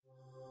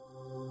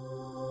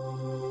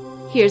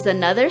Here's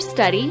another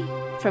study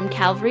from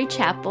Calvary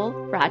Chapel,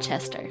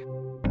 Rochester.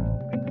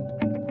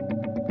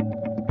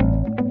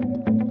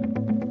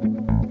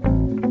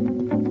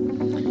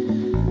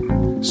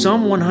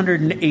 Psalm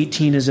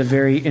 118 is a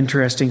very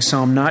interesting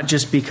psalm, not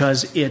just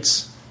because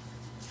it's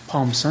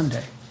Palm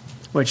Sunday,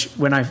 which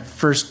when I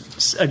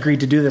first agreed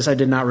to do this, I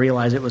did not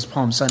realize it was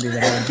Palm Sunday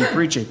that I would be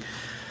preaching.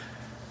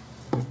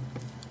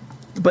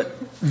 But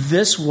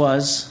this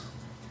was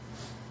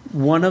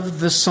one of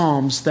the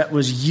psalms that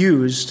was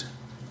used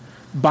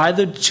by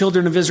the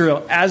children of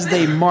Israel as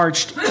they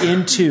marched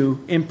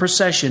in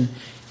procession,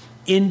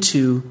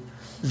 into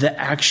the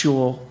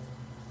actual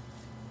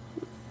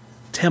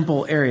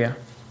temple area.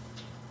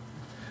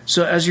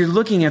 So as you're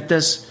looking at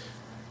this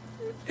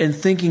and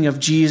thinking of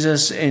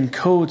Jesus and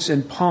coats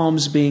and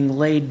palms being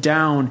laid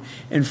down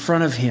in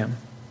front of him,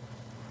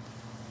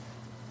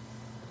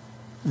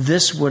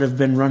 this would have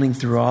been running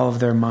through all of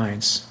their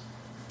minds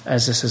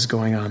as this is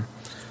going on.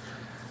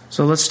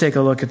 So let's take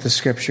a look at the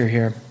scripture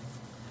here.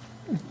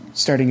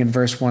 Starting in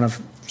verse 1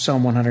 of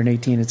Psalm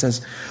 118, it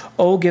says,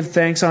 "Oh, give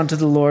thanks unto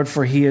the Lord,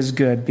 for he is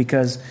good,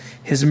 because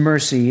his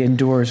mercy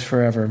endures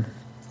forever.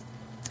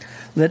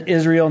 Let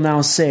Israel now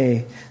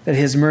say that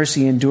his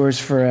mercy endures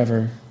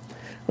forever.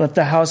 Let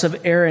the house of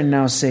Aaron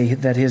now say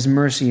that his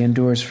mercy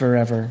endures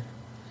forever.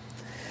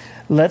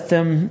 Let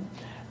them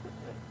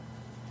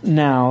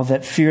now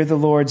that fear the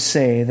Lord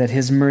say that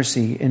his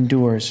mercy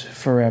endures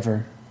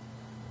forever.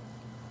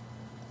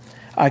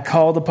 I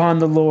called upon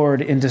the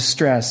Lord in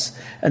distress,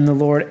 and the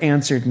Lord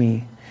answered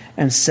me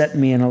and set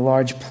me in a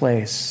large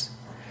place.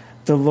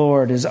 The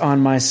Lord is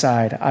on my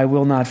side. I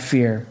will not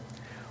fear.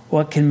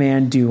 What can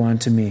man do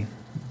unto me?"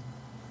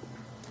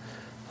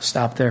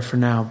 Stop there for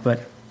now,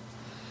 but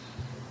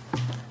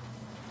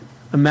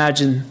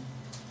imagine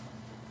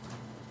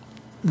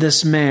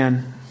this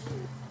man,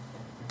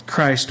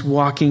 Christ,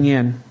 walking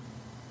in,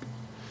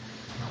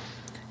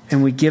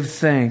 and we give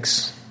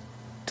thanks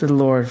to the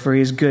Lord, for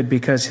he is good,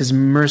 because his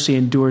mercy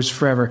endures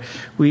forever.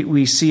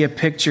 We see a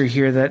picture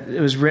here that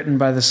it was written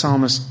by the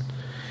psalmist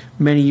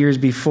many years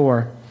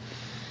before.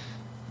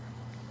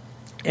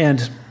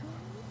 And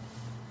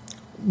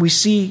we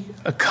see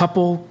a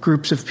couple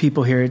groups of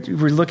people here.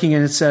 We're looking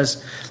and it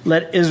says,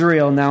 "Let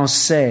Israel now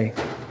say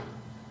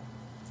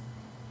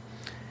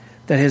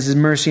that his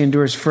mercy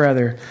endures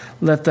forever.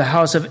 Let the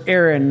house of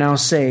Aaron now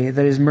say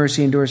that his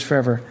mercy endures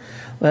forever.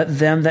 Let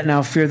them that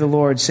now fear the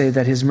Lord say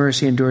that his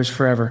mercy endures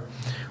forever."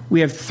 We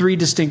have three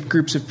distinct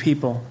groups of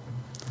people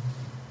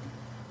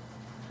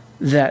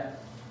that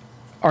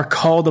are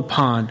called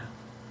upon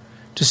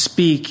to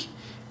speak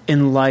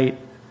in light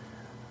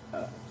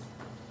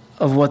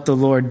of what the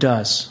Lord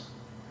does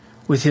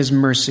with his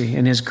mercy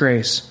and his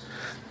grace.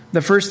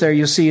 The first there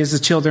you'll see is the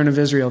children of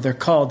Israel. They're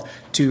called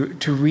to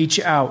reach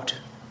out.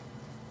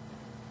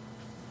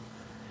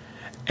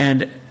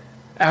 And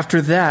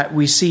after that,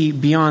 we see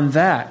beyond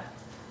that,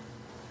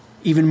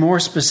 even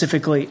more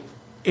specifically,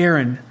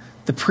 Aaron,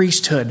 the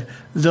priesthood,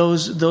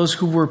 those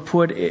who were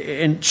put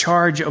in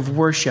charge of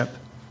worship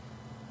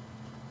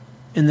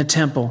in the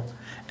temple.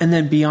 And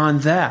then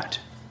beyond that,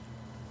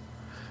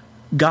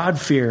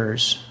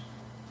 God-fearers,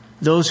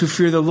 those who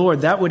fear the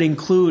Lord. That would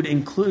include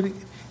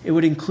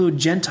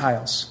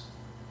Gentiles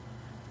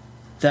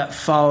that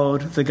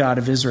followed the God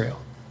of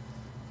Israel.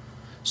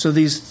 So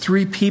these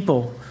three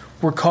people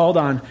were called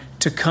on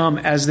to come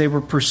as they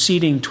were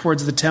proceeding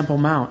towards the Temple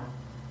Mount.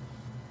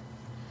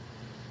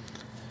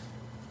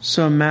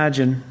 So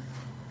imagine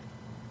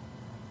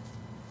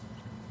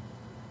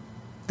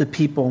the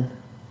people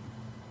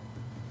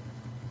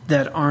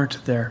that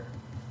aren't there.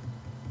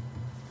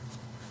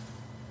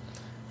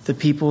 The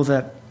people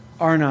that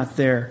are not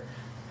there,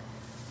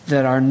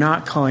 that are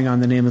not calling on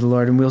the name of the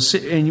Lord. And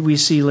we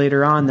see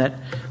later on that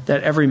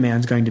every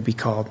man's going to be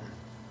called.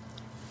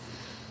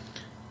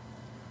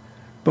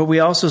 But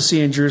we also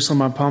see in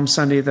Jerusalem on Palm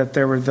Sunday that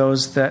there were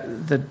those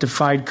that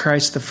defied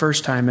Christ the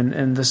first time,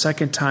 and the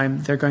second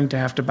time they're going to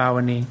have to bow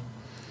a knee.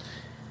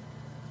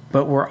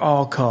 But we're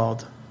all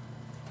called.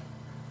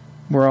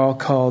 We're all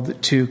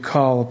called to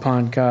call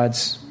upon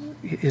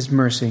his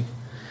mercy,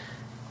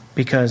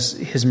 because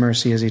his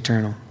mercy is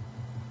eternal.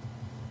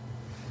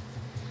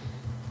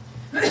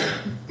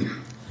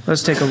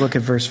 Let's take a look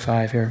at verse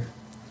 5 here.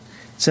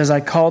 It says, "I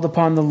called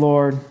upon the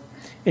Lord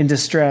in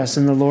distress,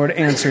 and the Lord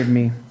answered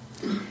me,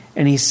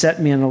 and he set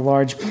me in a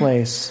large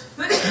place.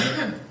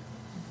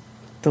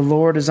 The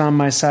Lord is on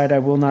my side. I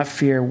will not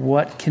fear.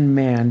 What can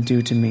man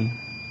do to me?"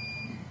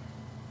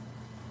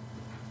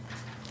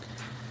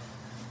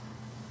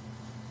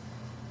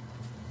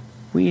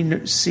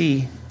 We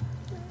see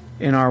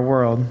in our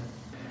world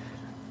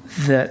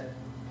that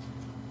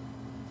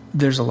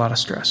there's a lot of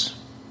stress.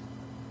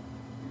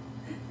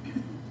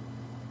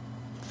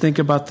 Think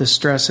about the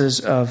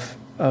stresses of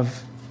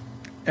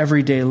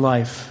everyday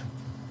life,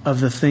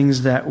 of the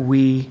things that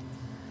we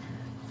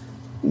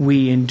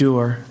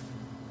endure.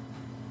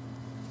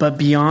 But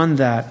beyond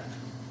that,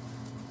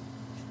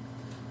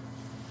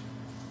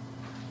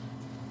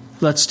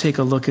 let's take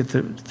a look at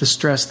the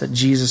stress that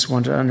Jesus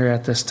went under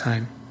at this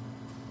time.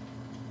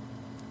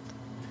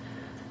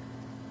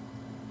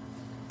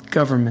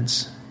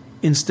 governments,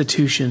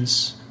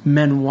 institutions,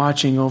 men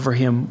watching over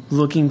him,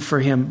 looking for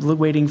him,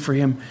 waiting for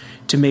him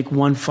to make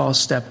one false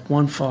step,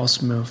 one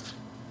false move.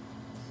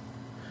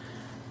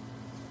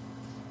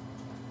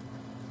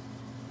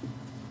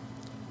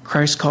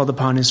 Christ called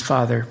upon his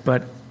Father,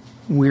 but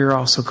we're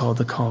also called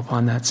to call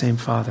upon that same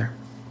Father.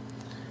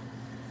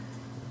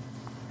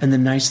 And the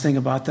nice thing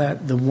about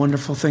that, the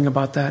wonderful thing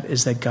about that,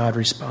 is that God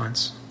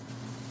responds.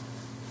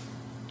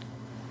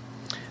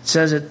 It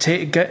says that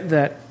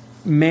this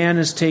man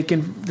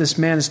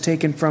is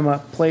taken from a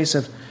place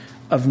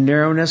of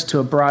narrowness to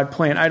a broad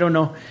plain. I don't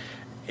know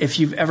if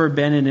you've ever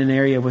been in an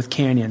area with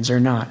canyons or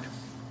not.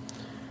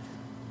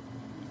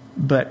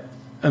 But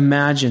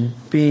imagine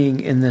being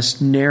in this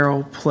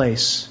narrow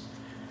place,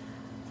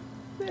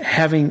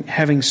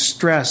 having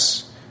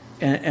stress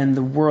and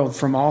the world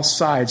from all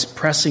sides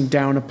pressing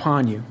down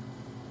upon you.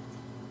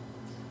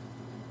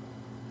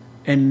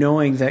 And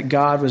knowing that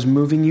God was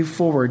moving you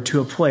forward to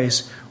a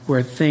place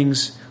where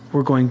things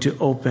were going to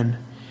open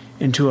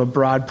into a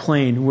broad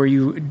plain, where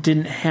you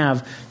didn't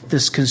have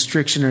this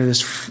constriction or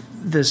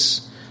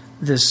this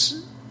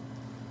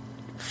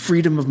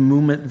freedom of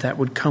movement that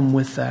would come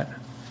with that,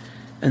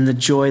 and the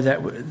joy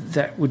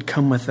that would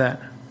come with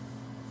that.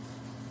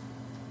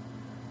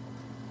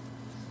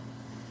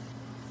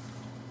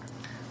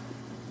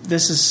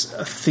 This is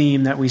a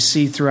theme that we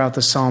see throughout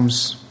the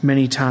Psalms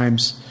many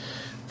times,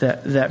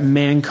 that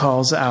man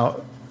calls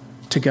out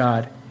to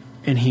God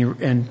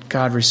and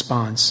God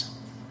responds.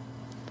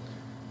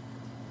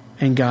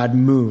 And God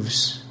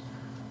moves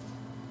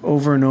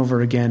over and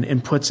over again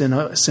and puts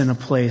us in a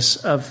place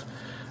of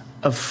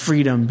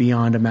freedom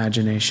beyond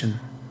imagination.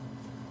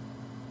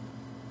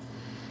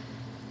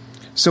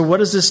 So what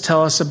does this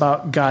tell us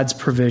about God's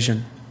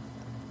provision?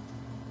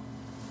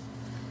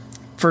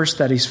 First,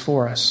 that he's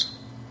for us.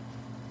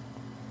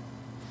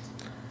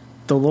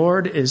 The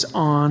Lord is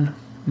on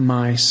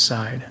my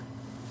side.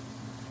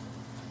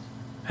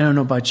 I don't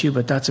know about you,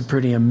 but that's a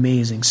pretty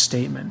amazing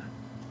statement.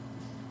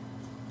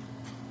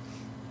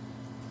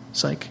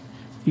 It's like,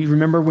 you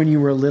remember when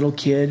you were a little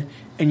kid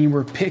and you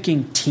were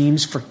picking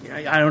teams for,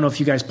 I don't know if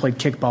you guys played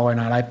kickball or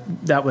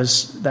not. That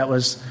was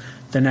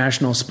the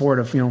national sport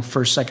of,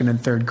 first, second,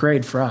 and third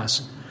grade for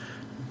us.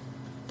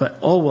 But,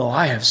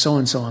 I have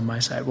so-and-so on my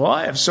side. Well,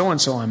 I have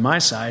so-and-so on my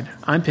side.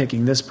 I'm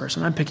picking this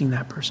person. I'm picking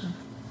that person.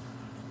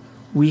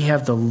 We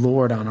have the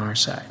Lord on our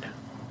side.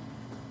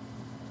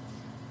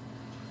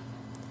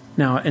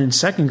 Now, in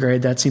second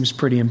grade, that seems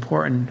pretty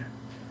important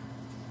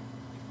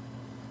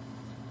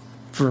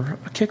for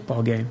a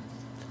kickball game.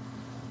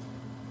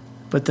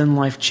 But then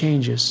life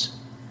changes,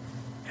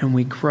 and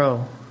we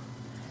grow,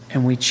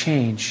 and we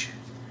change,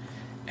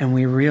 and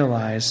we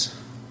realize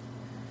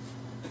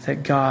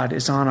that God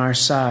is on our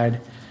side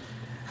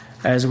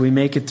as we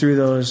make it through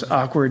those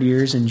awkward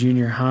years in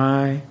junior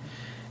high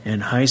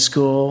and high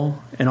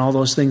school and all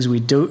those things we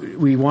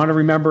want to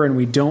remember and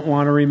we don't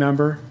want to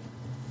remember.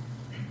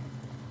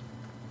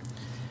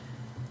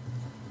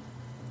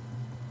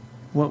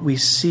 What we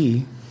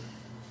see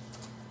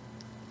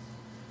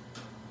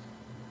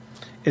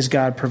is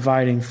God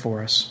providing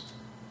for us.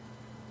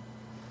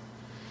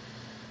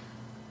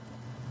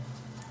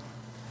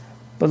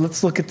 But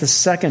let's look at the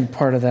second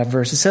part of that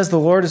verse. It says, the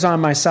Lord is on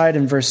my side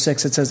in verse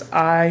 6. It says,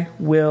 I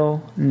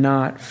will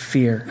not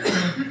fear.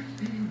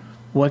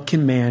 What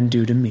can man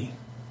do to me?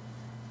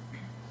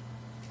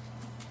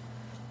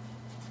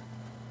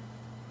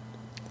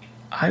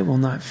 I will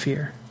not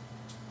fear.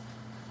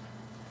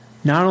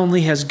 Not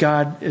only is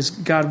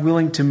God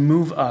willing to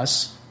move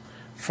us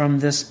from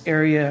this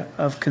area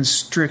of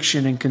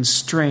constriction and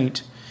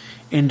constraint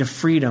into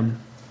freedom,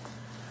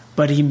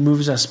 but he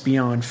moves us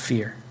beyond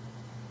fear.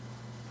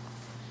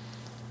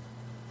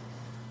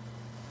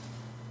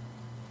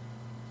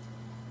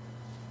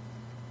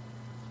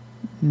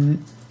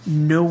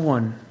 No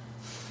one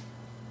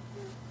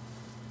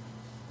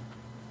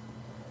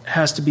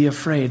has to be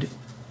afraid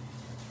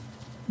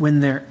when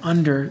they're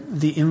under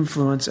the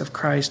influence of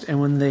Christ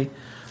and when they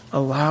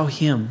allow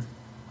him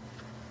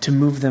to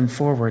move them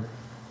forward.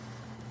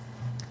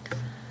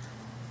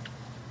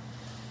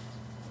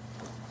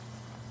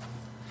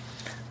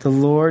 The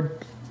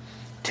Lord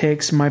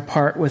takes my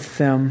part with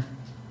them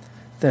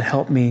that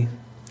help me.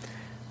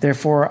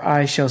 Therefore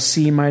I shall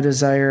see my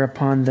desire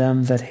upon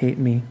them that hate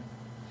me.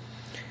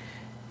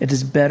 It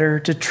is better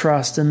to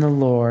trust in the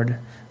Lord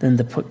than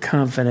to put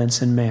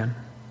confidence in man.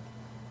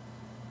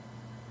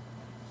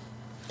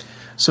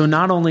 So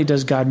not only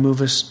does God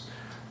move us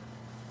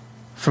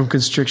from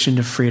constriction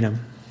to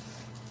freedom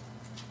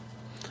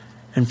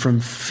and from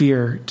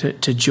fear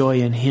to joy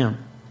in him,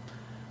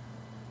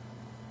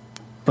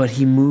 but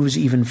he moves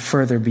even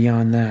further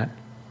beyond that.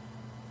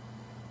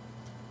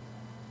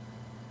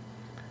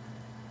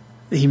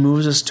 He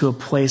moves us to a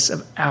place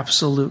of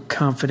absolute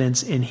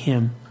confidence in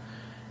him.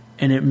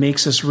 And it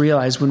makes us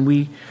realize when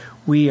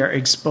we are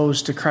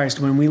exposed to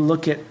Christ, when we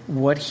look at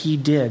what he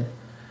did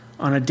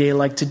on a day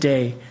like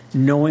today,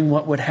 knowing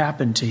what would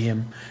happen to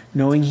him,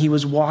 knowing he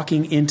was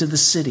walking into the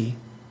city,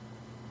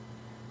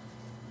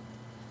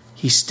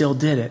 he still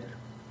did it.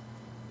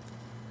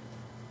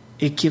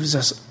 it gives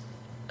us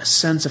a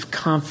sense of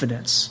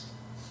confidence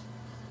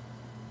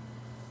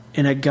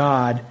in a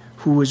God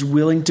who was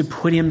willing to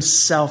put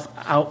himself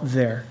out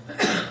there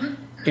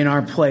in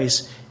our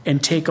place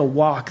and take a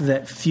walk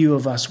that few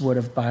of us would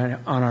have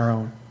on our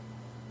own.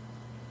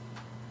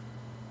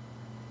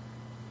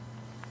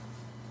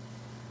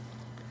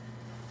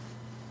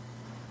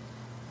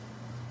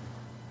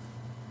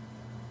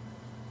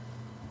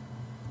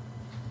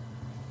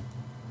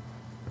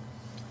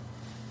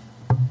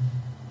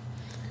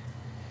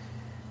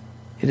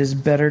 It is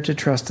better to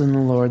trust in the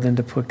Lord than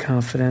to put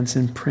confidence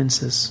in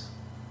princes,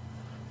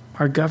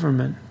 our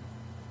government.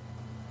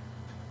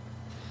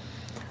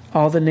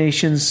 All the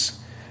nations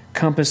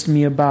compassed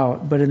me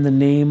about, but in the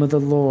name of the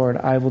Lord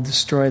I will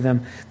destroy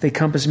them. They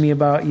compassed me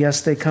about,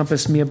 yes, they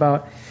compassed me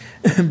about,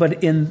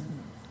 but in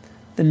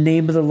the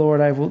name of the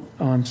Lord I will...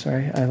 Oh, I'm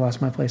sorry, I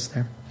lost my place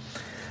there.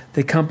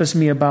 They compass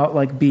me about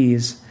like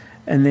bees,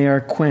 and they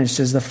are quenched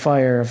as the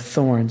fire of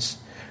thorns.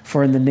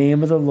 For in the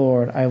name of the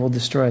Lord I will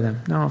destroy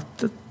them. Now,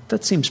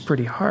 that seems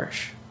pretty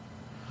harsh.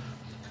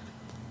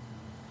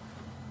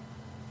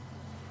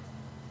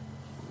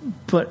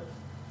 But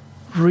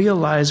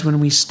realize when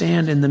we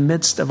stand in the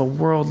midst of a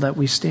world that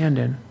we stand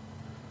in,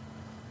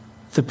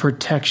 the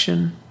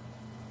protection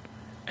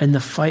and the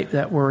fight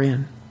that we're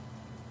in.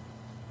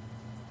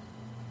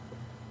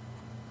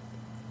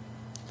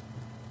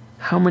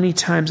 How many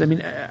times, I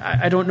mean,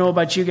 I don't know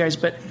about you guys,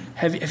 but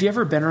have you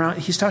ever been around?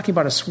 He's talking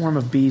about a swarm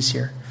of bees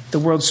here, the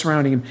world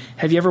surrounding him.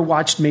 Have you ever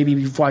watched, maybe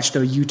you've watched a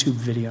YouTube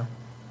video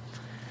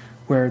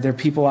where there are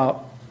people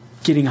out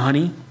getting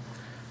honey?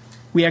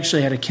 We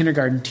actually had a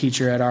kindergarten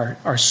teacher at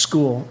our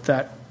school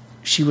that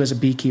she was a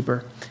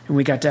beekeeper, and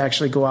we got to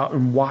actually go out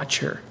and watch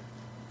her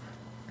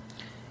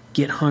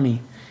get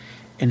honey.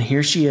 And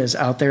here she is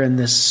out there in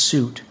this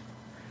suit,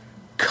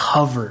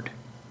 covered,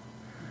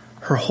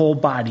 her whole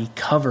body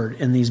covered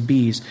in these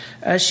bees,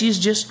 as she's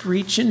just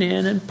reaching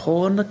in and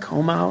pulling the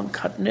comb out and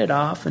cutting it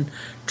off and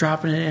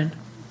dropping it in.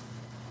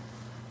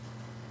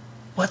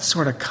 What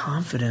sort of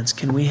confidence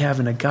can we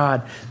have in a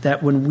God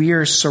that when we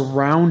are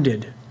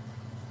surrounded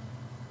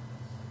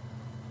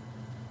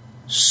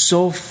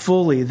so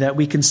fully that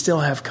we can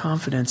still have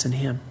confidence in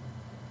him?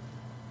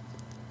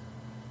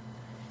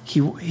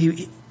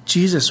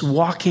 Jesus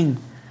walking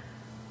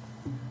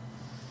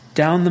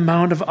down the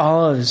Mount of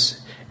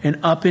Olives and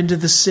up into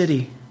the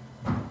city.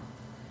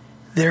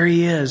 There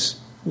he is,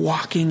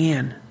 walking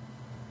in.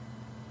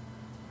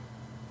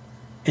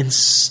 And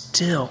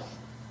still,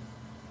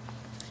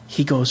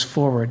 he goes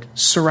forward,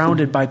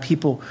 surrounded by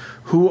people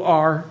who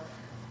are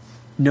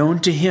known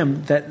to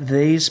him that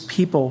these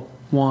people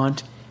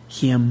want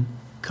him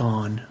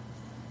gone.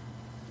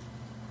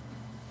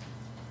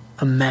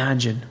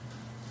 Imagine.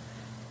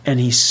 And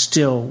he's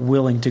still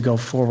willing to go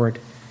forward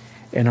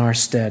in our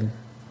stead.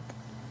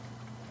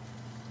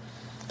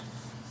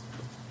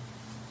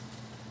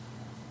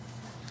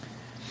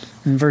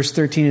 In verse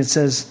 13 it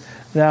says,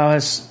 "Thou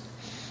hast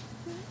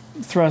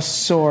thrust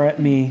sore at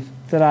me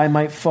that I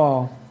might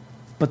fall,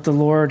 but the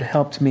Lord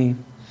helped me.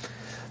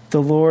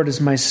 The Lord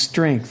is my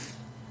strength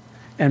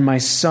and my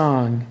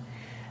song,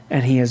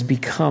 and he has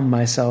become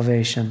my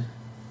salvation."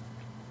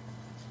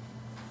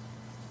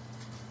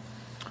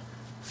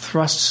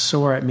 Thrust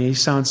sore at me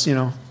sounds,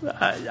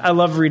 I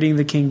love reading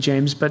the King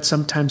James, but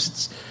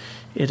sometimes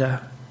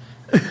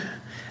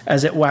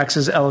as it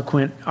waxes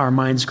eloquent, our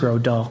minds grow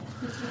dull.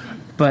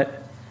 But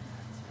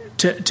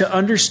to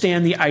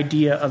understand the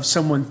idea of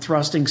someone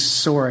thrusting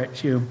sore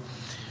at you,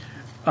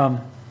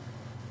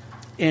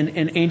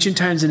 in ancient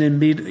times and in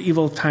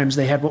medieval times,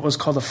 they had what was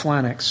called a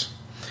phalanx.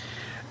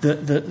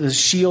 The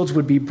shields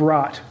would be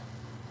brought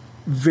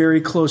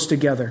very close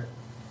together,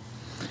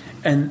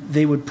 and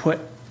they would put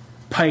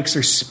pikes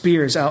or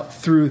spears out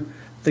through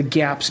the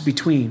gaps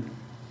between,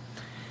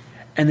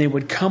 and they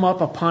would come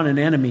up upon an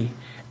enemy,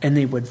 and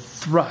they would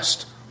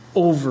thrust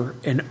over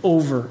and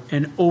over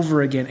and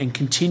over again and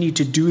continue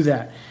to do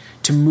that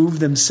to move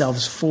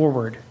themselves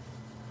forward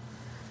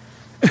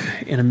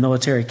in a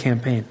military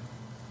campaign.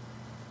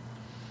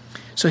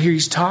 So here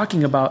he's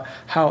talking about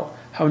how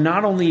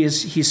not only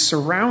is he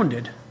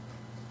surrounded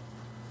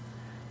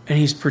and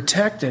he's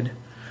protected,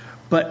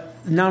 but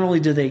not only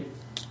do they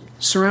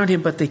surround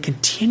him, but they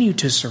continue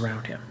to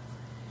surround him.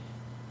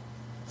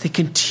 They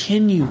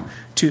continue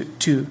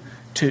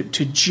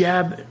to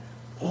jab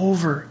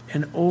over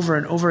and over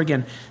and over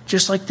again,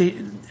 just like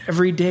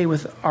every day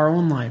with our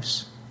own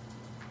lives.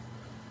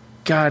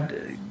 God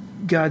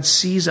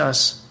sees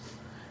us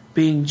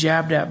being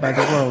jabbed at by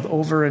the world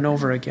over and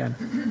over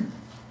again.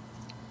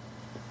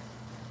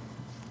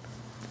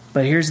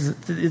 But here's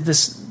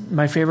this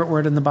my favorite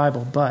word in the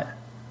Bible, but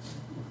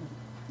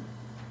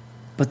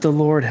the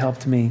Lord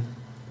helped me.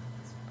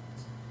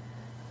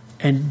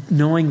 And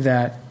knowing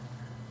that,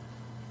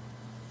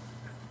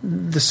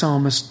 the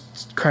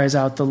psalmist cries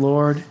out, "The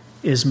Lord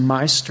is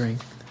my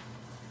strength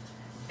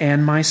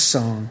and my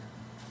song,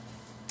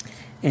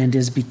 and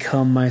is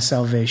become my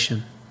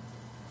salvation."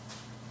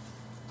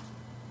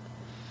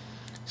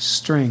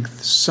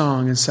 Strength,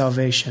 song, and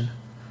salvation.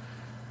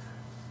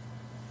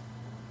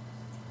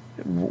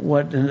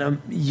 What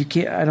you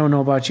can't. I don't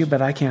know about you,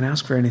 but I can't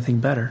ask for anything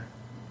better.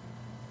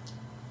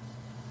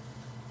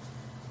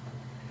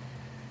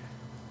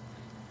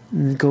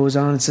 And it goes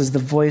on. It says, "The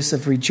voice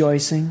of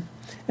rejoicing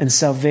and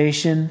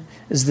salvation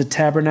is the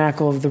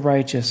tabernacle of the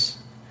righteous.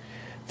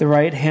 The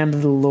right hand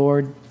of the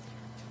Lord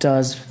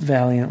does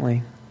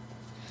valiantly.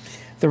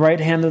 The right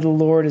hand of the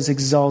Lord is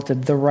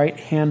exalted. The right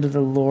hand of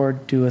the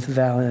Lord doeth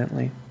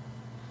valiantly.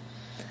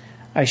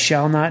 I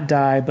shall not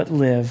die, but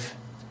live,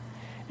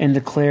 and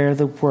declare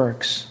the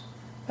works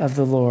of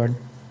the Lord."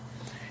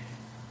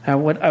 Now,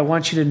 what I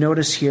want you to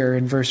notice here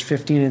in verse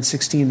 15 and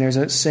 16, there's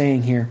a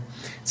saying here.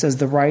 It says,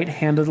 "The right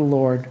hand of the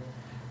Lord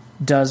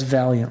does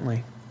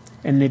valiantly."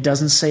 And it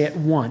doesn't say it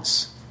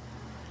once.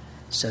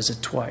 It says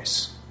it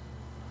twice.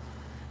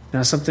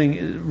 Now,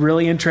 something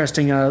really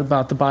interesting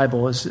about the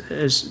Bible is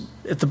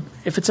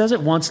if it says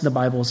it once in the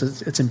Bible,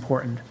 it's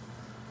important.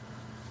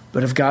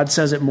 But if God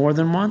says it more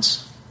than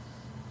once,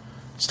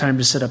 it's time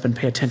to sit up and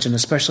pay attention,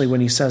 especially when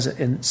he says it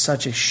in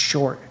such a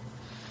short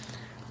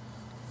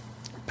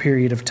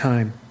period of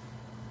time.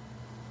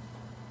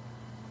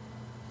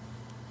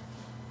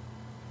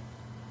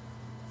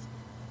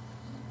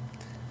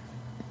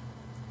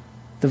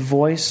 The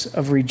voice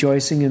of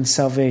rejoicing and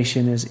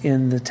salvation is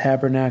in the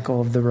tabernacle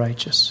of the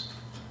righteous.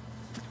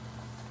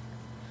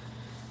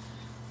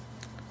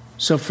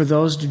 So for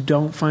those who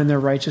don't find their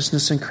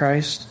righteousness in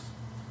Christ,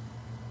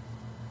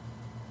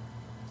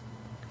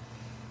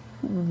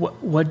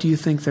 what do you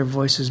think their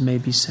voices may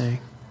be saying?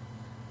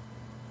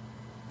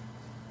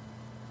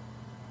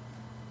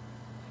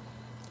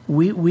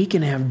 We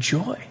can have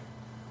joy,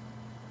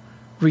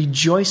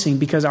 rejoicing,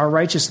 because our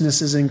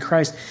righteousness is in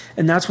Christ.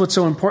 And that's what's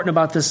so important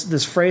about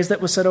this phrase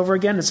that was said over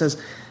again. It says,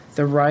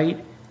 "the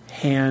right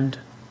hand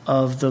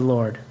of the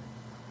Lord."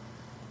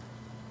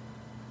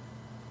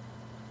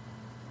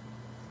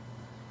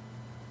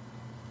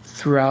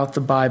 Throughout the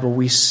Bible,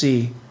 we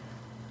see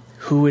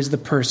who is the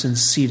person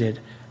seated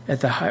at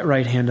the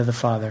right hand of the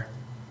Father.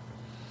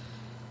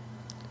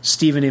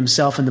 Stephen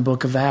himself in the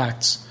book of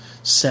Acts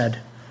said,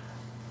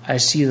 "I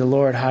see the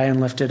Lord high and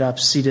lifted up,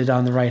 seated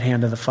on the right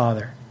hand of the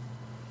Father."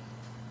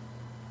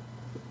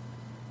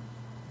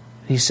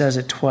 He says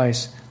it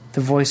twice.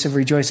 The voice of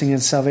rejoicing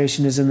and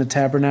salvation is in the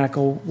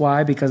tabernacle.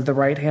 Why? Because the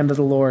right hand of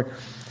the Lord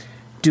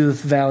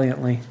doeth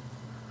valiantly.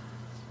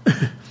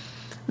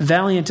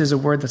 Valiant is a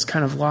word that's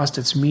kind of lost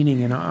its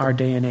meaning in our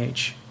day and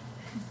age.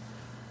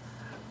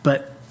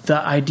 But the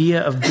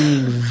idea of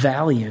being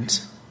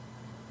valiant,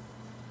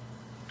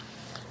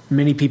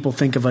 many people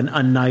think of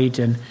a knight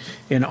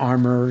in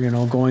armor,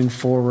 going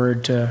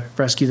forward to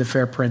rescue the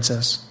fair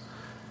princess.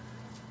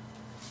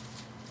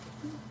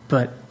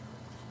 But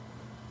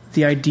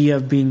the idea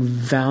of being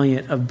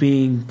valiant, of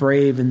being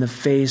brave in the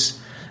face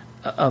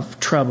of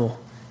trouble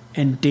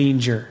and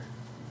danger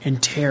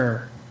and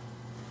terror,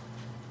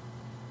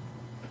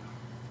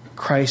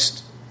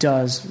 Christ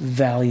does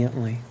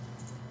valiantly.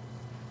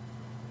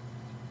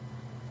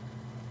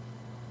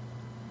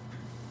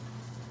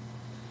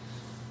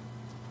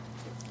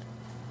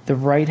 The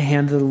right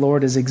hand of the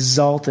Lord is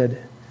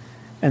exalted,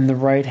 and the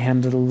right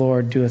hand of the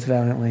Lord doeth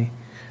valiantly.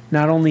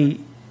 Not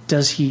only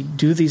does he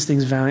do these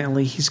things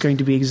valiantly, he's going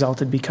to be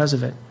exalted because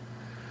of it.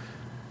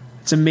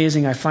 It's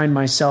amazing. I find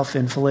myself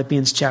in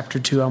Philippians chapter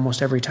 2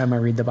 almost every time I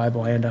read the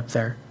Bible. I end up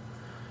there.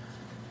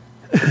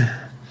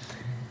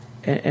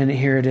 And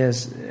here it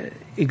is,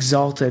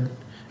 exalted,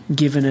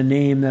 given a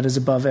name that is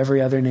above every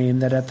other name,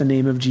 that at the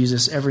name of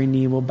Jesus every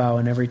knee will bow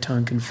and every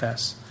tongue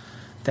confess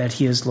that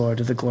he is Lord,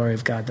 to the glory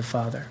of God the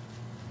Father.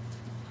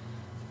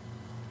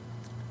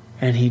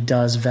 And he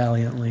does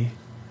valiantly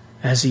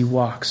as he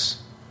walks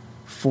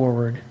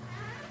forward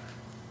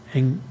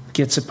and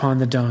gets upon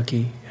the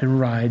donkey and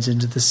rides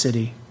into the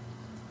city.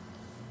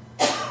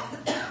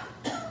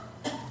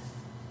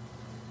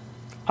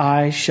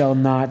 I shall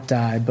not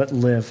die, but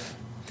live,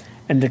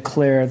 and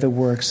declare the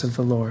works of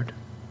the Lord.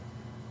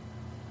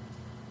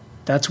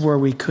 That's where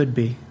we could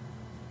be,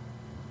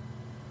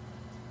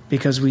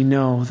 because we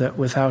know that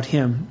without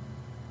him,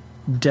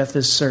 death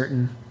is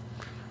certain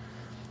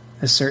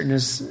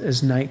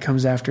as night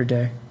comes after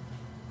day.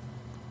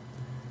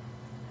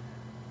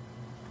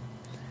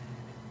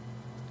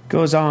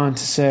 Goes on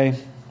to say,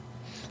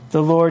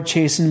 "The Lord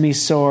chastened me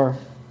sore,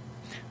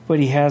 but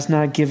he has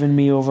not given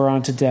me over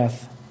unto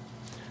death.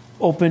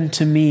 Open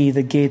to me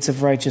the gates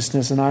of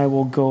righteousness, and I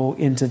will go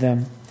into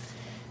them,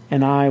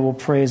 and I will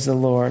praise the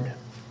Lord.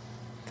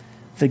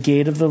 The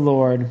gate of the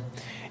Lord,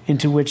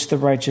 into which the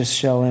righteous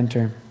shall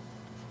enter.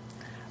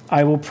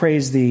 I will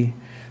praise thee,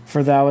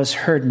 for thou hast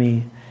heard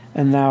me,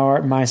 and thou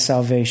art my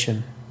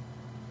salvation."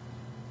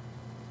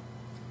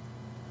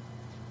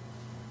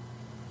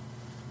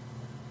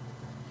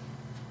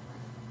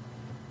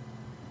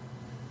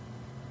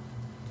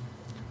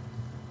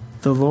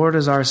 The Lord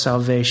is our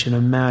salvation.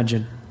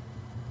 Imagine,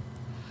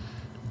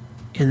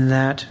 in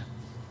that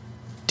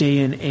day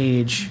and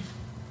age,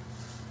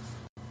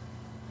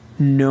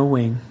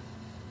 knowing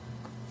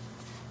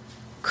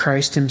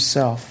Christ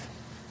himself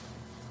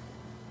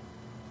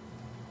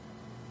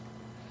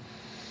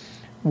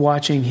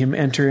watching him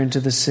enter into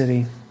the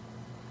city,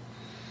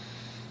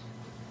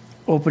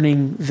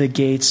 opening the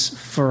gates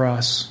for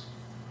us,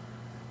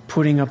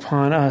 putting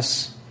upon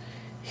us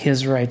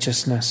his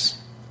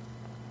righteousness,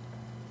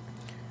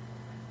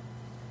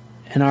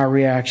 and our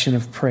reaction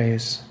of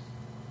praise.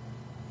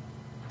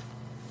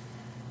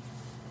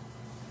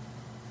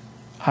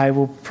 I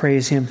will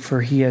praise him,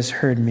 for he has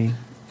heard me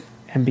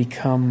and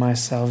become my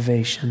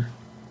salvation.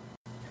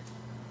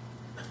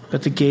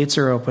 But the gates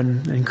are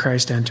open and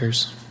Christ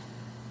enters.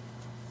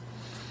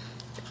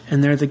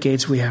 And they're the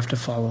gates we have to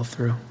follow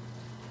through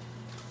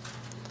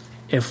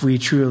if we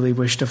truly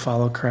wish to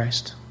follow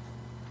Christ.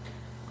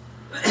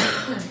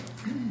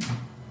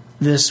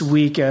 This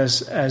week,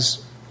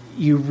 as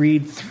you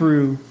read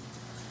through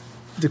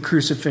the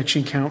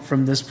crucifixion count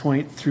from this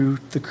point through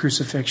the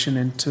crucifixion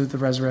into the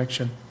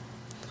resurrection,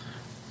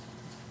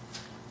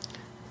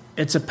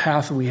 it's a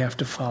path we have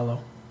to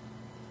follow.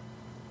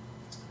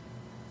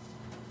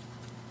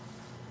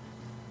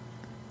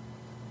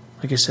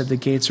 Like I said, the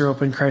gates are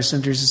open, Christ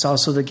enters. It's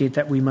also the gate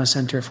that we must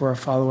enter if we're a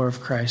follower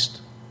of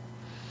Christ.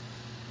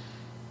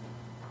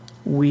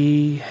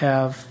 We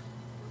have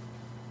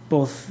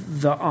both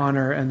the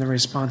honor and the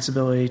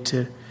responsibility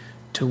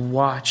to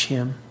watch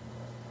him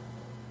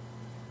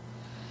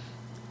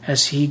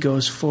as he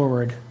goes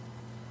forward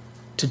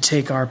to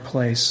take our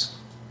place.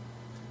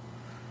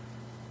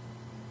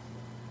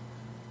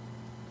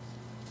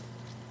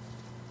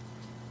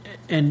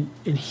 And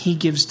he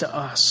gives to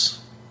us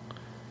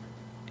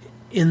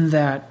in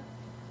that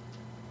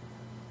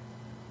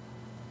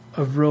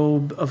a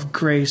robe of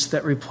grace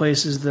that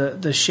replaces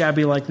the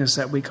shabby likeness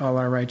that we call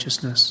our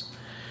righteousness.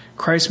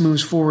 Christ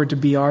moves forward to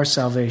be our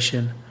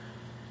salvation,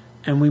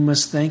 and we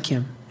must thank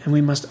him, and we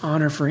must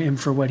honor for him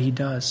for what he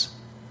does.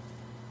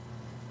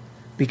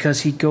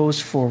 Because he goes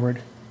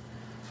forward.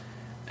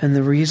 And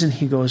the reason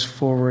he goes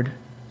forward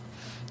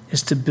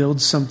is to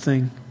build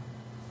something.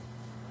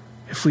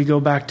 If we go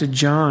back to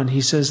John,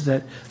 he says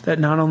that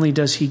not only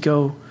does he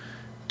go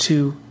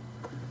to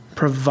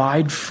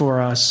provide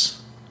for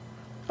us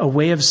a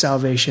way of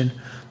salvation,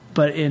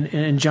 but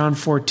in John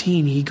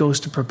 14, he goes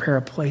to prepare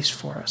a place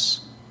for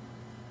us.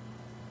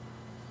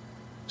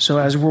 So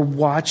as we're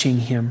watching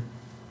him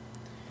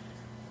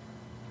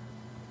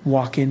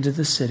walk into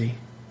the city,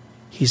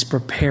 he's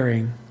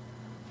preparing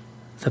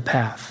the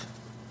path.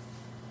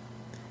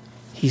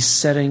 He's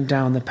setting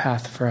down the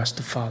path for us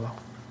to follow.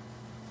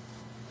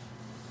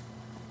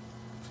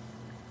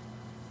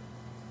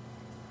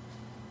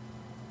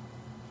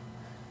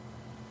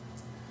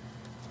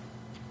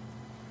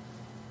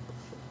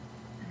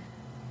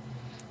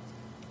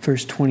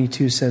 Verse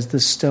 22 says, "The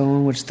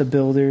stone which the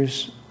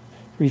builders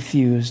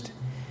refused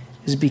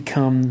is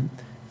become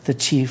the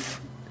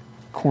chief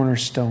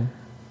cornerstone."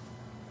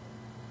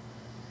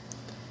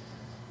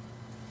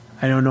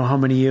 I don't know how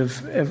many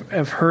of you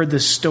have heard the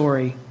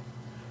story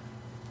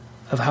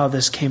of how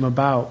this came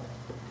about,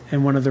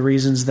 and one of the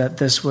reasons that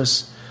this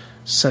was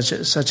such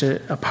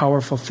a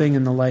powerful thing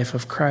in the life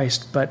of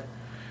Christ. But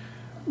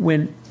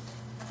when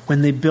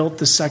they built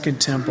the second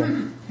temple,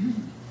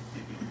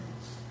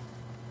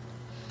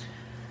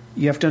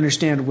 you have to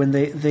understand, when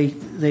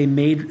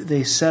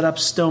they set up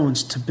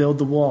stones to build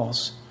the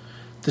walls,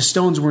 the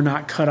stones were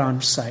not cut on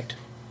site.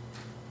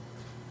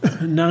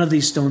 None of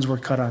these stones were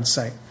cut on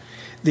site.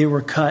 They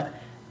were cut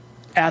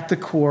at the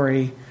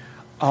quarry,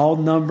 all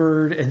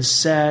numbered and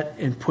set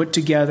and put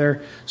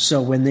together,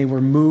 so when they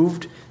were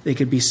moved, they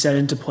could be set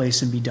into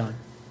place and be done.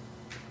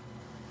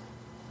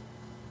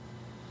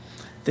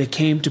 They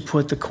came to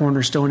put the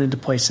cornerstone into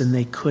place and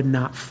they could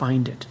not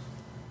find it,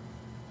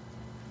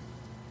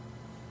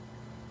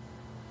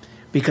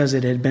 because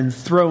it had been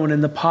thrown in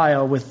the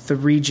pile with the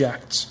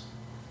rejects.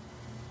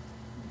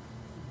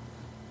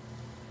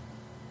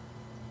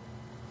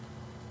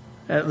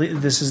 At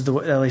least this is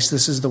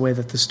the way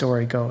that the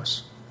story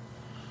goes.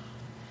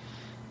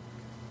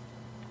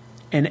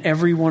 And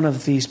every one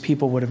of these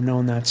people would have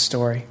known that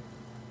story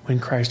when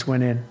Christ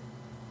went in.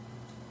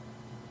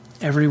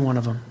 Every one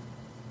of them.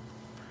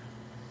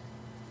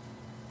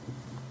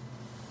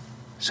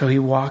 So he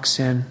walks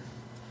in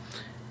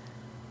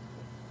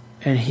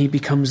and he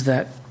becomes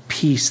that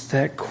piece,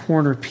 that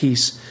corner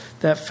piece,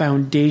 that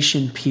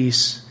foundation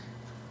piece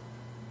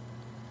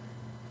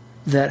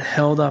that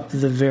held up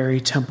the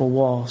very temple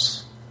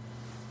walls.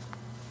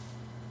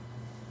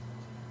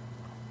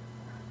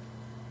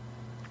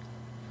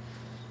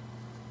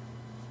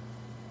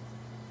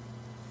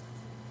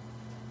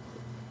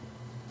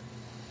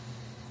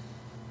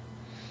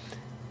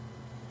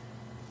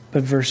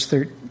 But verse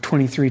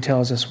 23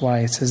 tells us why.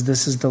 It says,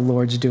 "This is the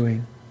Lord's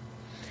doing.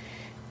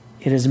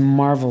 It is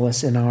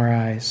marvelous in our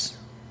eyes.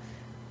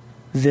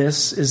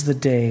 This is the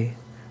day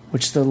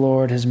which the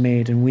Lord has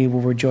made, and we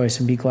will rejoice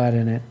and be glad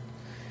in it.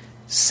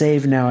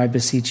 Save now, I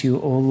beseech you,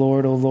 O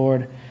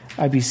Lord,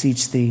 I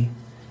beseech thee.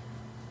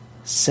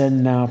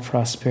 Send now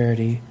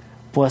prosperity.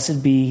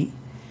 Blessed be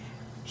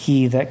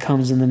he that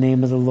comes in the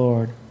name of the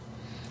Lord.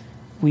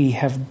 We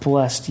have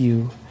blessed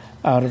you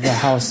out of the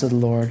house of the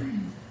Lord.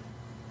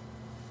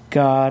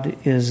 God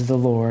is the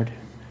Lord.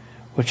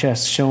 which hath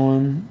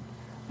shown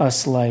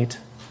us light,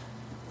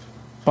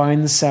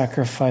 bind the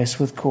sacrifice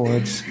with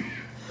cords,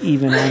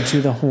 even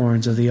unto the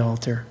horns of the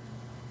altar.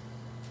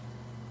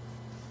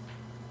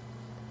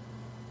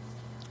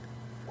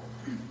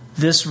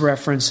 This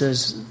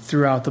references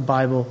throughout the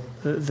Bible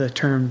the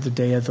term the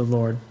day of the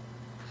Lord.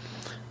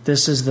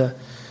 This is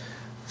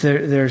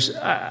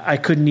I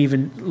couldn't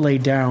even lay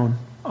down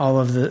all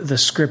of the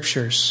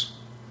scriptures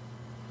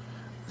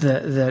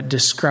that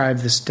describe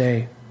this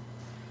day.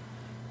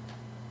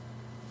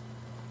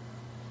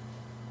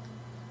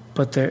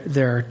 But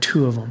there are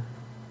two of them.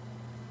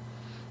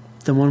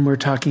 The one we're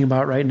talking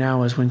about right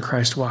now is when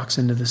Christ walks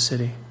into the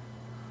city.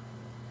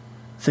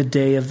 The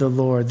day of the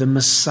Lord, the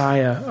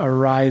Messiah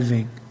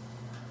arriving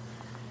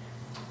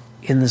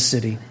in the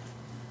city.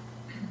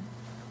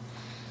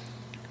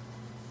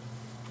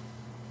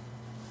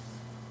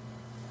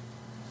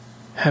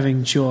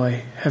 Having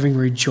joy, having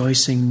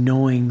rejoicing,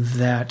 knowing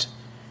that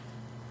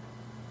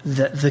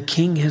the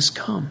King has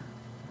come.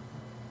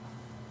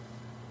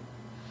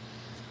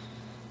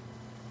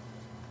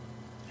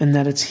 And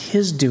that it's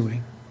His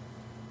doing.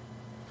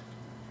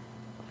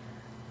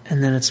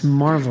 And that it's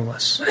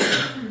marvelous.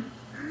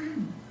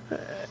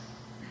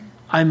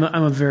 I'm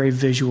a very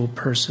visual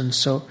person,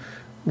 so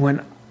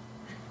when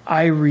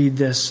I read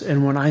this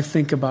and when I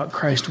think about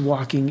Christ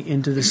walking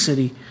into the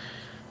city,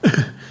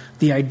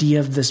 the idea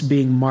of this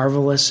being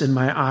marvelous in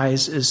my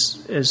eyes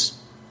is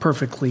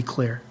perfectly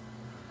clear.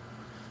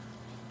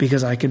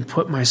 Because I can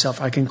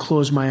I can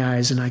close my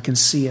eyes and I can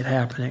see it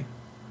happening.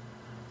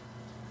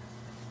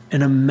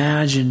 And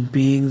imagine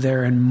being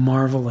there and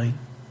marveling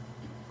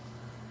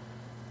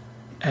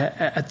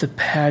at the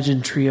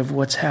pageantry of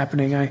what's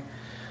happening.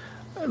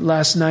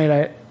 Last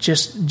night,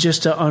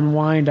 just to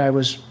unwind, I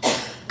was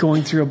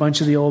going through a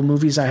bunch of the old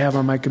movies I have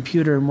on my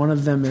computer, and one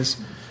of them is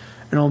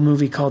an old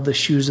movie called The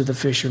Shoes of the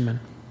Fisherman.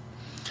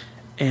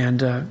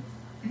 And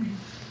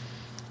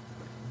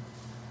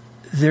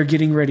they're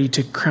getting ready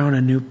to crown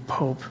a new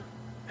pope.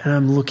 And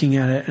I'm looking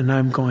at it and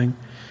I'm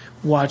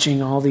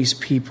watching all these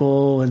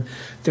people and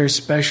their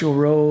special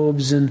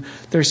robes and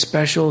their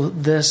special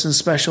this and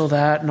special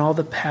that and all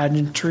the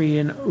pageantry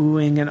and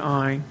oohing and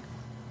eyeing.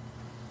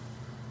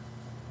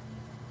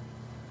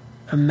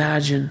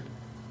 Imagine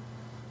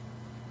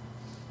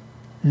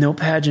no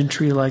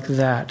pageantry like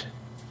that,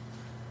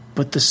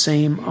 but the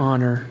same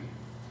honor,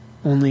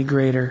 only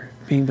greater,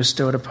 being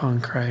bestowed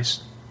upon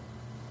Christ.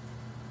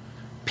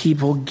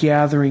 People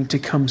gathering to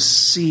come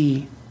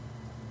see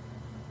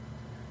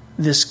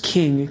this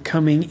King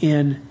coming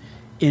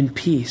in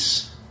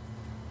peace.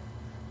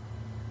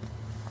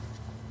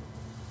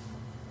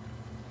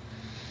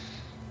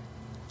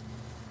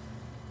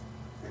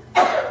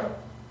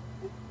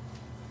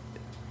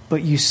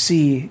 But you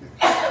see,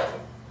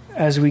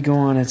 as we go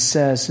on, it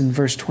says in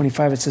verse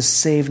 25, it says,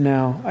 "Save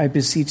now, I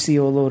beseech thee,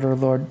 O Lord, our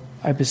Lord,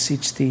 I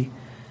beseech thee,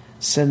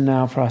 send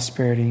now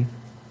prosperity."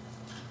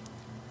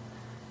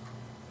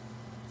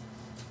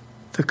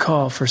 The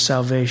call for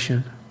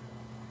salvation.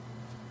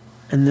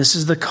 And this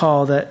is the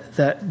call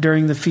that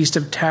during the Feast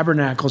of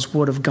Tabernacles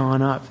would have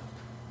gone up.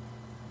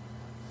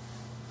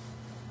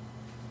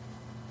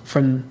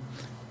 From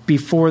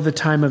before the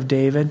time of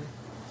David,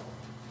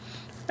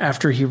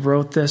 after he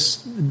wrote this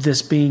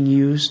being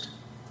used,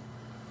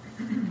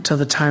 to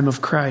the time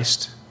of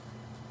Christ.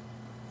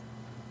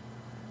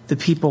 The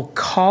people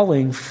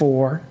calling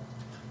for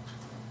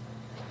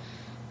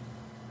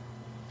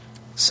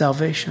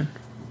salvation.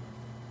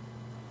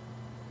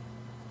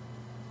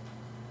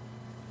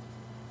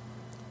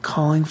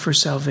 Calling for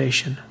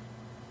salvation.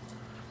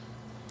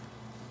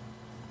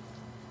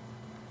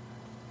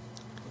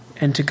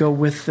 And to go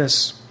with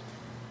this,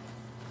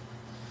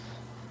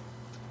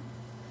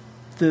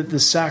 the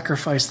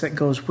sacrifice that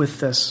goes with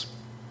this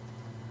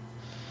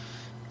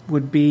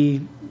would be,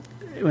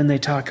 when they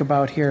talk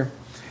about here,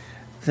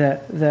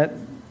 that let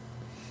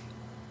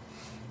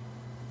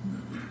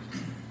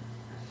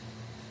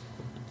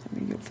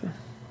me get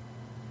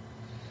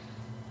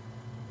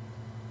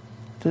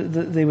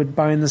they would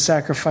bind the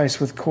sacrifice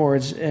with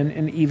cords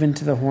and even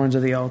to the horns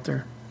of the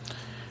altar.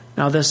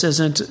 Now this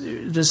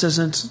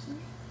isn't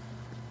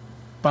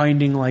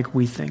binding like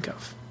we think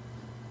of.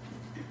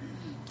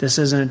 This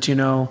isn't,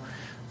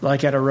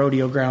 like at a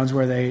rodeo grounds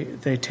where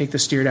they take the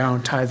steer down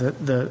and tie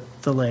the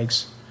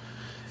legs.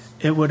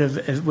 It would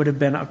have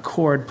been a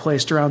cord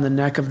placed around the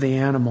neck of the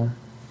animal,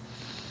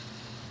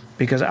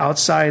 because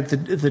outside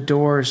the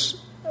doors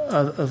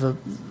of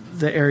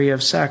the area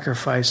of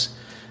sacrifice,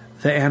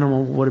 the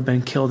animal would have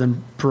been killed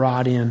and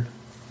brought in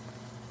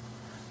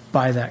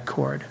by that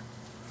cord.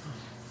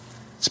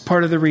 It's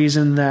part of the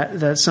reason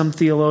that some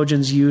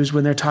theologians use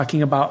when they're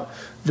talking about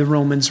the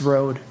Romans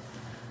road,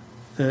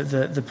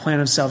 the plan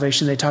of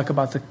salvation. They talk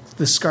about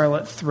the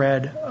scarlet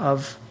thread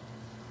of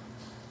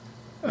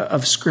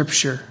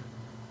Scripture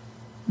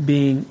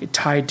being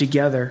tied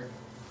together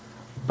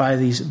by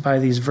these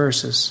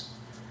verses,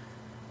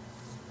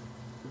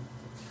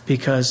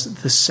 because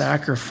the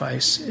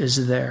sacrifice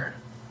is there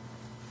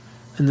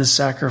and the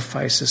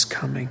sacrifice is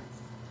coming.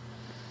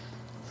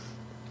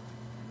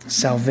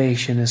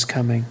 Salvation is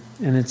coming,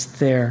 and it's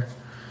there.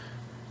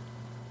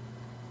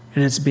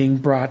 And it's being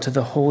brought to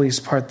the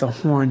holiest part, the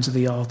horns of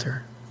the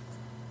altar.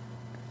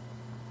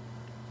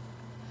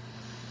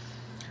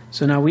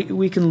 So now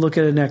we can look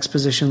at an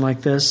exposition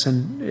like this,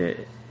 and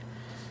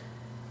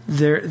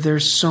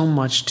there's so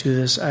much to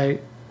this. I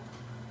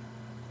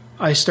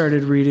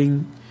started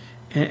reading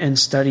and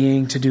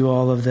studying to do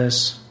all of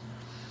this,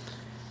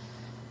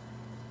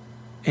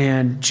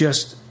 and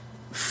just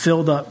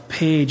filled up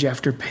page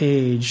after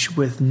page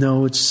with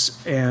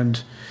notes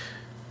and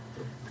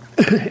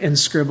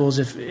scribbles.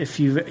 If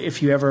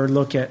you ever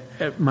look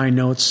at my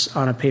notes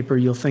on a paper,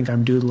 you'll think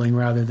I'm doodling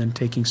rather than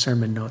taking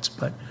sermon notes.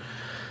 But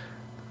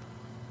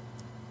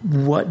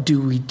what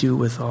do we do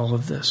with all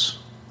of this?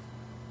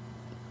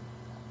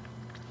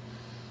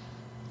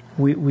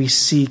 We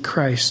see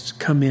Christ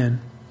come in.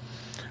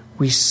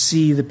 We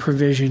see the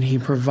provision he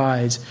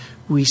provides.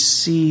 We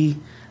see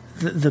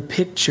the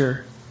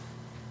picture.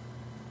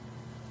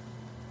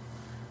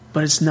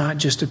 But it's not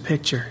just a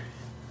picture.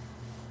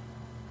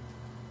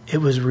 It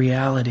was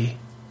reality.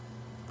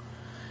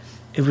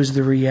 It was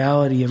the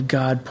reality of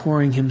God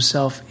pouring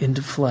himself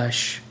into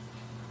flesh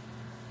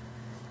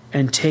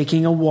and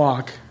taking a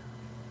walk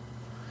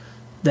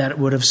that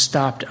would have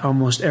stopped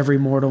almost every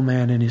mortal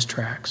man in his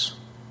tracks.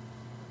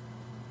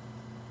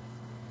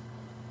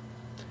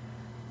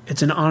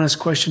 It's an honest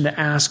question to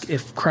ask.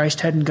 If Christ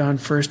hadn't gone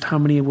first, how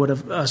many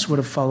of us would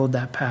have followed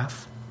that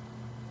path?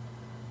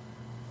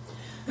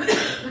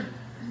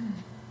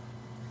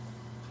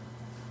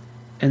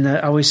 And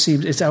that always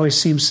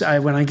seems.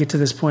 When I get to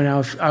this point,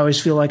 I always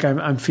feel like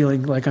I'm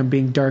feeling like I'm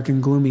being dark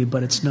and gloomy,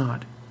 but it's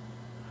not.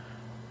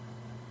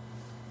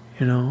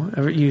 You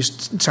know, you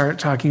start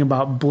talking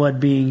about blood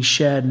being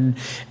shed and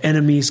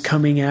enemies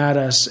coming at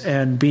us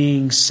and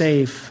being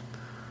safe,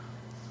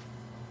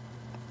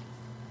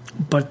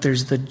 but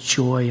there's the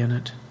joy in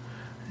it,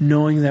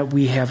 knowing that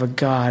we have a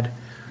God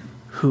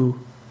who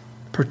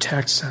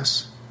protects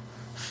us,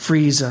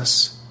 frees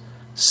us,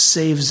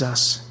 saves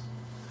us,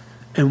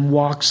 and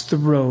walks the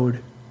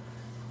road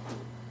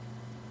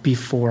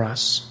before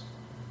us.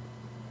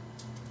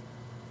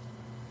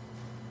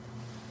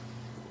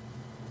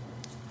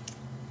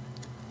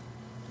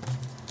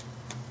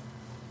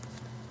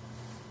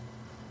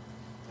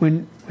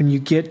 When you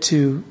get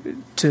to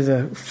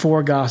the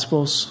four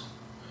Gospels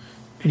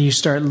and you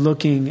start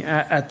looking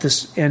at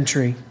this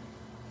entry,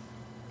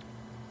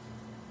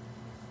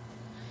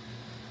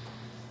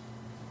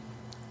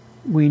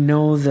 we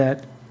know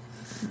that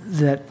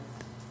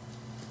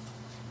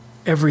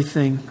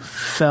everything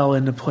fell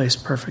into place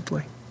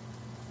perfectly.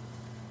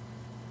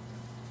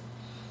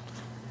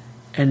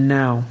 And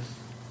now,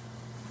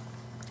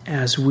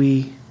 as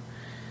we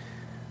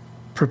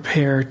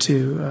prepare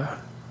to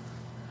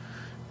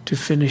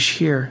finish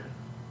here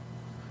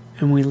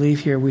and we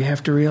leave here, we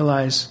have to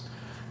realize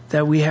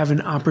that we have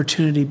an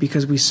opportunity,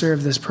 because we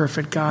serve this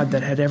perfect God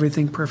that had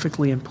everything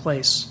perfectly in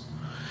place,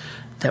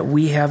 that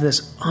we have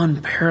this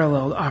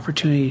unparalleled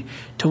opportunity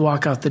to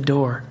walk out the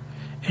door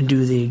and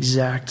do the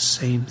exact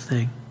same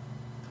thing.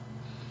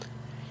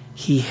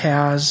 He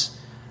has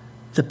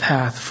the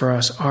path for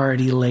us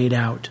already laid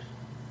out.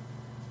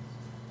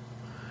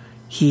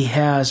 He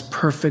has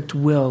perfect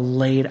will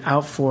laid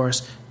out for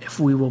us if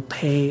we will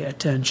pay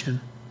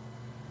attention.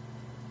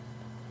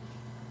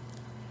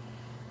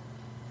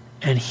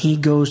 And he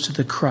goes to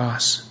the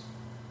cross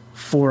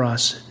for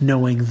us,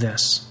 knowing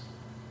this.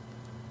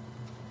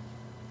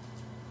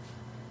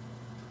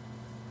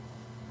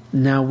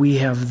 Now we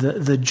have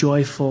the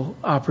joyful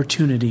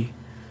opportunity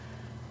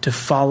to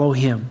follow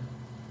him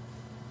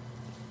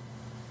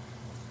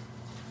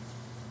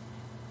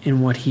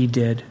in what he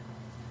did.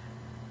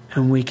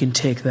 And we can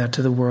take that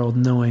to the world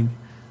knowing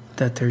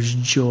that there's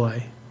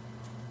joy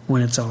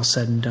when it's all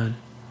said and done.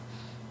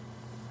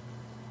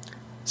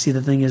 See,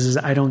 the thing is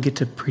I don't get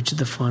to preach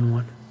the fun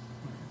one.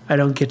 I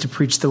don't get to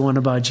preach the one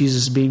about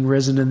Jesus being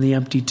risen in the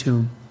empty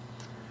tomb.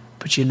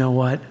 But you know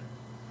what?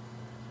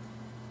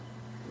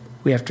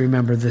 We have to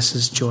remember this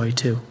is joy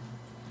too.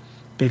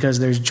 Because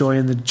there's joy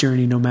in the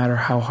journey no matter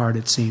how hard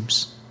it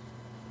seems.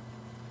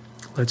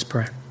 Let's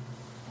pray.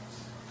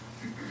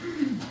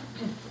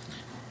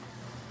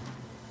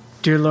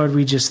 Dear Lord,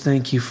 we just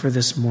thank you for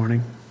this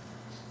morning.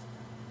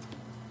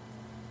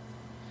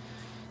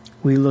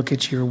 We look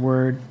at your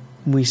word.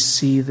 We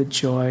see the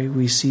joy.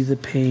 We see the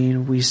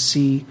pain. We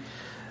see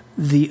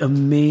the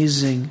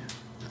amazing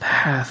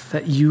path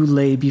that you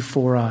lay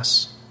before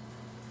us.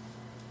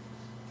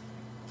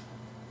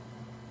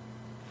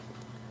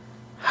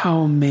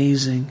 How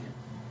amazing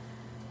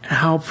and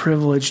how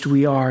privileged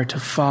we are to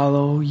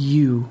follow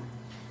you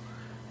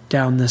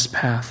down this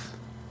path.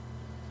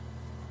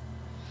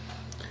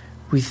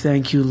 We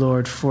thank you,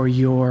 Lord, for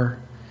your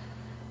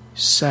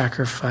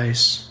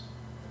sacrifice,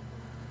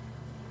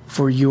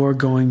 for your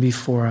going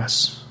before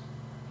us.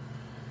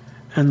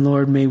 And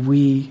Lord, may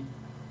we,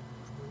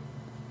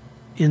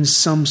 in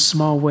some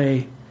small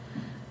way,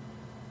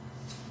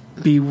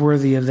 be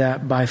worthy of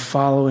that by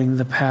following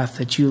the path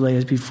that you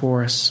lay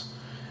before us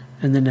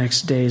in the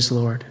next days,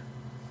 Lord.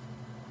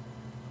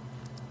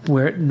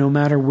 no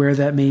matter where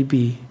that may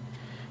be,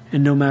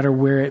 and no matter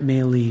where it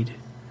may lead,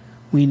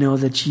 we know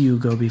that you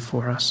go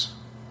before us.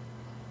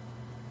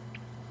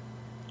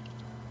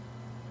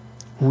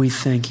 We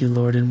thank you,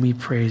 Lord, and we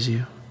praise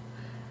you.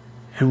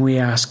 And we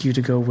ask you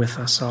to go with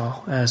us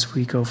all as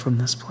we go from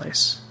this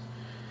place.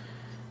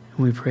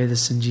 And we pray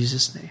this in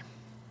Jesus' name.